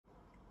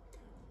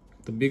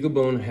The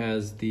beaglebone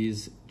has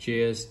these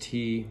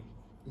JST-ZH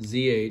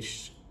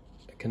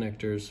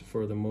connectors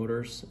for the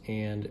motors,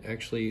 and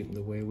actually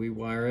the way we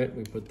wire it,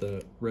 we put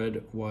the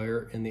red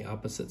wire in the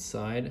opposite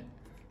side.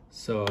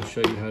 So I'll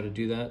show you how to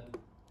do that.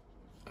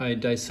 I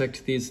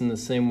dissect these in the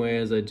same way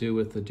as I do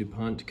with the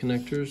DuPont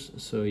connectors,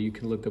 so you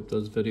can look up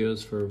those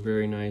videos for a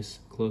very nice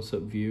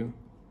close-up view.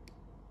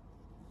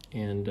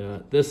 And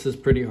this is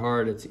pretty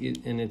hard, it's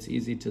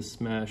easy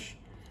to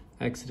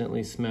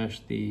accidentally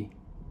smash the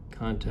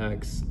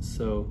contacts.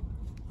 So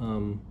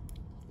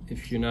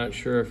if you're not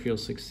sure if you'll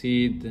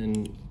succeed,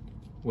 then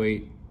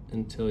wait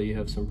until you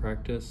have some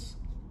practice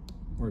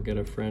or get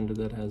a friend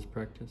that has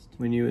practiced.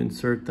 When you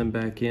insert them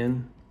back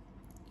in,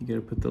 you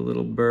gotta put the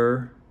little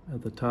burr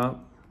at the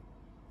top.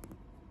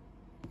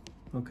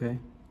 Okay,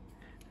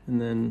 and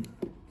then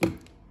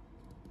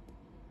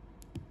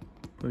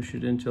push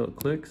it until it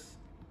clicks.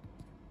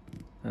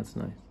 That's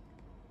nice.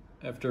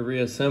 After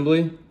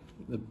reassembly,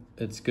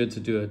 it's good to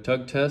do a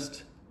tug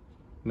test.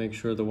 Make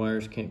sure the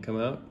wires can't come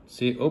out.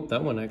 See, oh,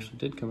 that one actually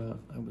did come out.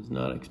 I was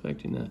not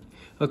expecting that.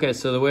 Okay,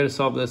 so the way to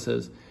solve this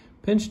is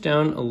pinch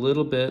down a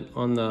little bit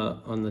on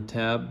the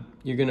tab.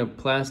 You're gonna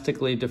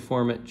plastically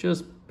deform it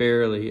just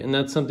barely, and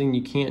that's something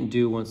you can't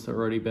do once they're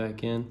already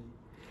back in.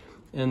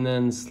 And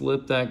then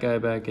slip that guy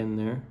back in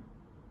there.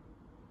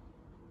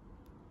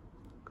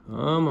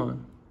 Come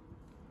on.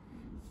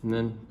 And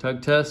then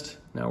tug test,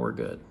 now we're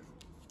good.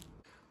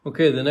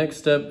 Okay, the next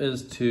step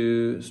is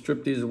to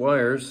strip these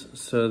wires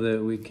so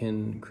that we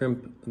can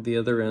crimp the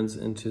other ends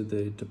into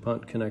the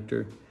DuPont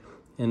connector.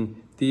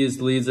 And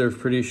these leads are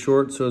pretty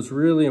short, so it's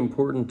really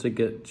important to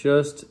get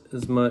just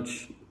as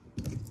much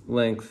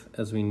length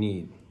as we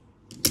need.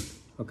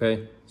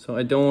 Okay, so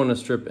I don't want to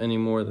strip any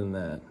more than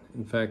that.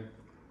 In fact,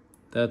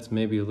 that's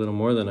maybe a little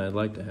more than I'd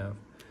like to have.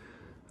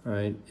 All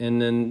right,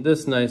 and then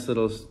this nice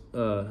little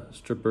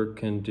stripper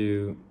can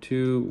do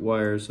 2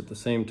 wires at the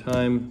same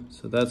time,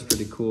 so that's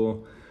pretty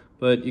cool.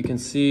 But you can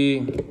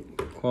see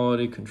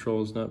quality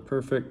control is not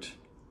perfect.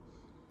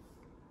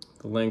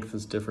 The length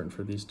is different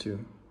for these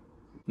two.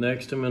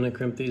 Next, I'm gonna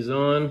crimp these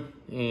on,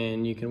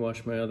 and you can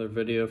watch my other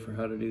video for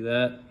how to do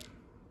that.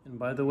 And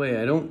by the way,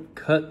 I don't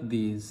cut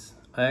these.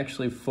 I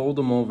actually fold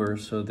them over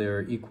so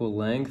they're equal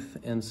length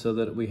and so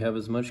that we have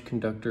as much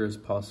conductor as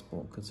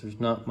possible, because there's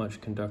not much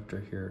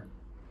conductor here.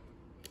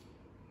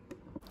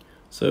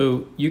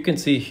 So you can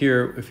see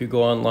here, if you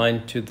go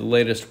online to the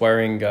latest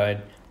wiring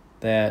guide,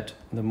 that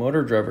the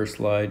motor driver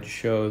slide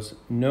shows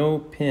no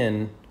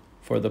pin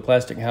for the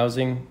plastic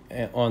housing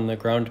on the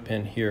ground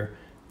pin here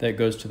that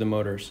goes to the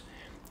motors.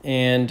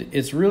 And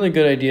it's a really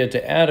good idea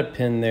to add a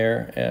pin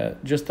there,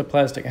 just the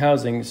plastic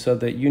housing, so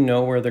that you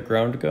know where the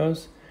ground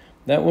goes.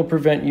 That will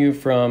prevent you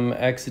from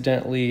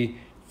accidentally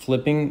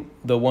flipping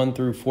the 1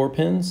 through 4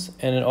 pins,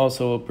 and it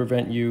also will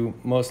prevent you,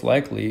 most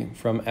likely,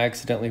 from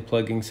accidentally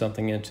plugging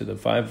something into the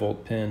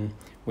 5-volt pin,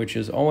 which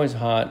is always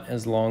hot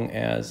as long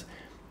as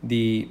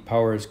the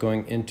power is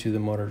going into the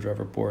motor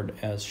driver board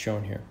as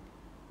shown here.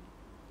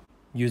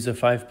 Use a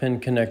 5-pin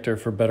connector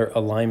for better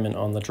alignment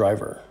on the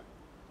driver.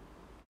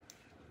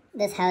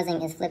 This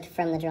housing is flipped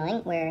from the drawing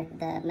where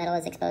the metal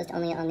is exposed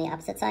only on the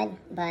opposite side,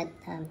 but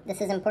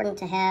this is important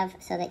to have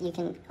so that you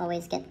can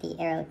always get the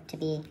arrow to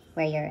be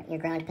where your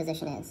ground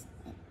position is.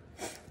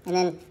 And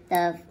then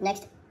the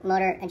next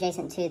motor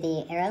adjacent to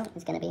the arrow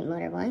is going to be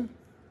motor 1,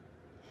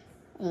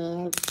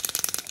 and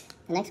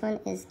the next one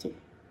is 2.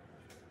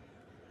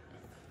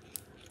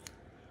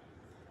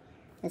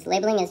 This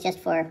labeling is just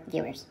for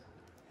viewers.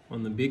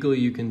 On the Beagle,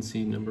 you can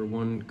see number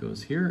 1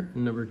 goes here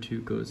and number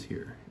 2 goes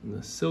here. And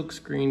the silk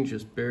screen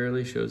just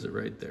barely shows it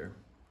right there.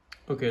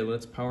 Okay,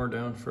 let's power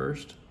down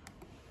first.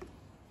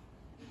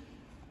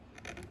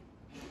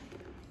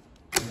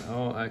 And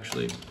I'll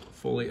actually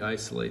fully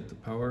isolate the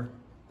power.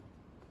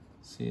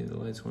 See, the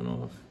lights went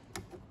off.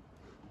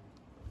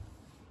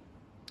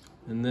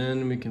 And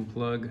then we can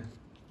plug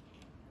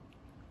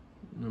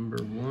number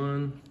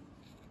 1.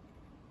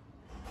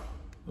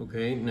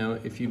 Okay, now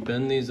if you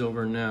bend these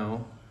over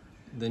now,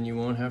 then you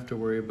won't have to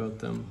worry about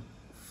them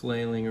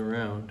flailing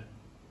around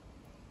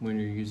when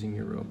you're using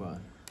your robot.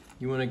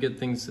 You want to get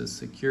things as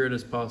secured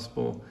as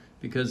possible,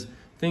 because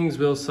things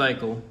will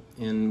cycle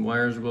and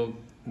wires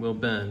will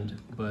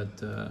bend, but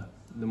the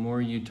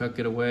more you tuck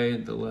it away,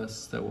 the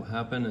less that will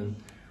happen, and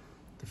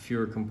the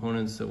fewer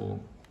components that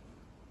will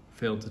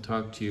fail to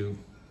talk to you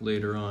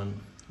later on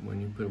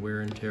when you put wear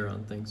and tear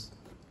on things.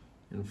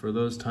 And for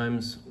those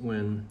times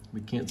when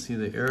we can't see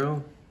the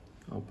arrow,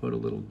 I'll put a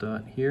little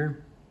dot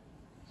here,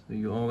 so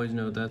you always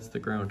know that's the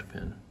ground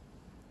pin.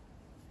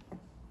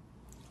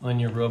 On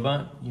your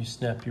robot, you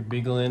snap your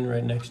Beagle in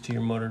right next to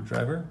your motor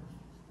driver.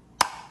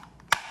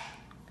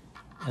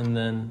 And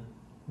then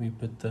we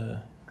put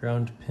the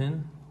ground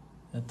pin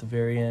at the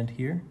very end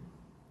here.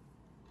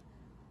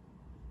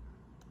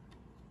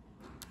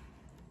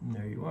 And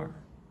there you are.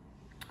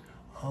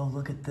 Oh,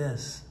 look at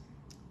this.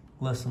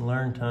 Lesson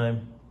learned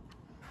time.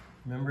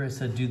 Remember I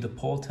said do the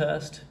pull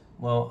test?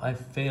 Well, I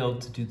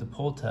failed to do the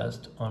pull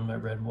test on my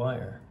red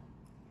wire.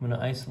 I'm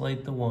gonna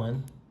isolate the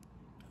 1.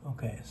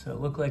 Okay, so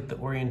it looked like the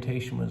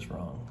orientation was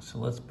wrong. So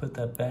let's put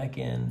that back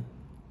in.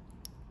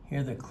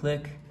 Hear the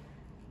click.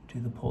 Do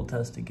the pull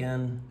test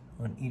again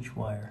on each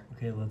wire.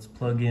 Okay, let's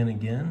plug in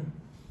again.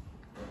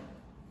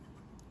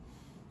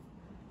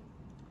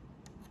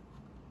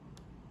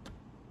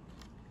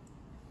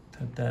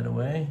 Tuck that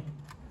away.